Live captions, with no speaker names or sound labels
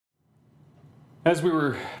As we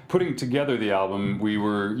were putting together the album, we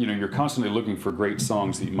were, you're constantly looking for great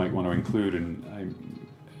songs that you might want to include, and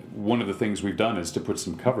one of the things we've done is to put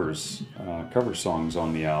some cover songs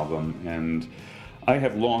on the album, and I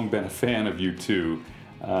have long been a fan of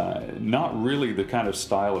U2. Not really the kind of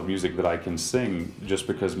style of music that I can sing, just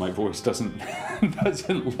because my voice doesn't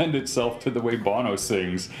doesn't lend itself to the way Bono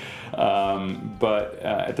sings. But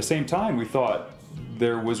at the same time, we thought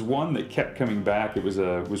there was one that kept coming back. It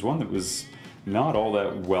was one that was not all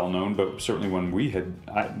that well known, but certainly one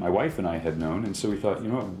my wife and I had known, and so we thought,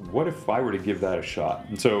 what if I were to give that a shot?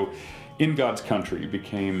 And so In God's Country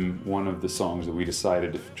became one of the songs that we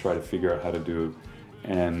decided to try to figure out how to do.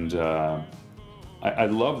 And I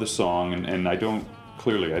love the song, and I don't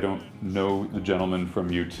know the gentleman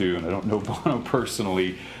from U2, and I don't know Bono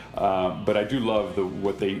personally, but I do love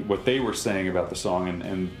what they were saying about the song,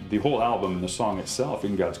 and the whole album and the song itself,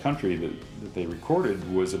 In God's Country, that they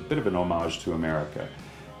recorded, was a bit of an homage to America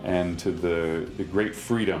and to the great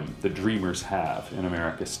freedom that dreamers have in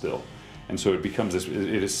America still. And so it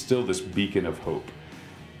is still this beacon of hope.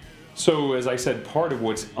 So, as I said, part of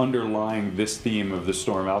what's underlying this theme of the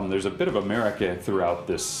Storm album, there's a bit of America throughout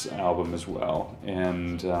this album as well.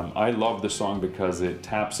 And I love the song because it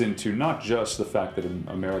taps into not just the fact that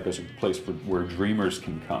America is a place where dreamers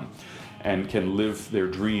can come and can live their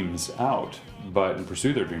dreams out, and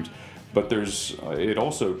pursue their dreams, but it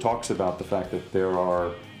also talks about the fact that there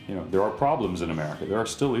are problems in America. There are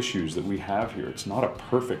still issues that we have here. It's not a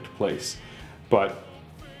perfect place, but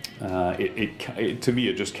to me,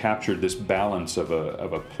 it just captured this balance of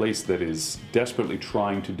a place that is desperately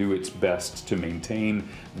trying to do its best to maintain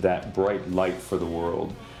that bright light for the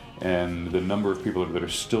world, and the number of people that are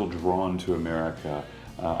still drawn to America,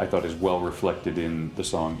 I thought, is well reflected in the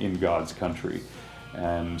song In God's Country.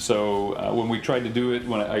 And so when we tried to do it,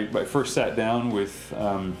 when I first sat down with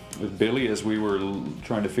Billy as we were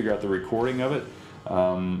trying to figure out the recording of it,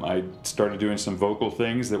 I started doing some vocal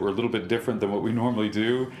things that were a little bit different than what we normally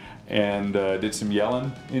do, and did some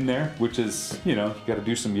yelling in there, which is, you got to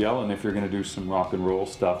do some yelling if you're going to do some rock and roll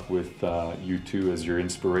stuff with U2 as your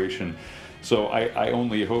inspiration. So I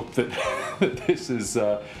only hope that this is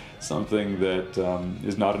something that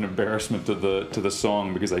is not an embarrassment to the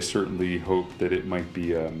song, because I certainly hope that it might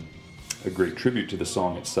be a great tribute to the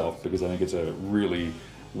song itself, because I think it's a really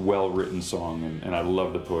well-written song, and I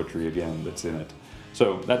love the poetry, again, that's in it.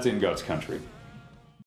 So that's In God's Country.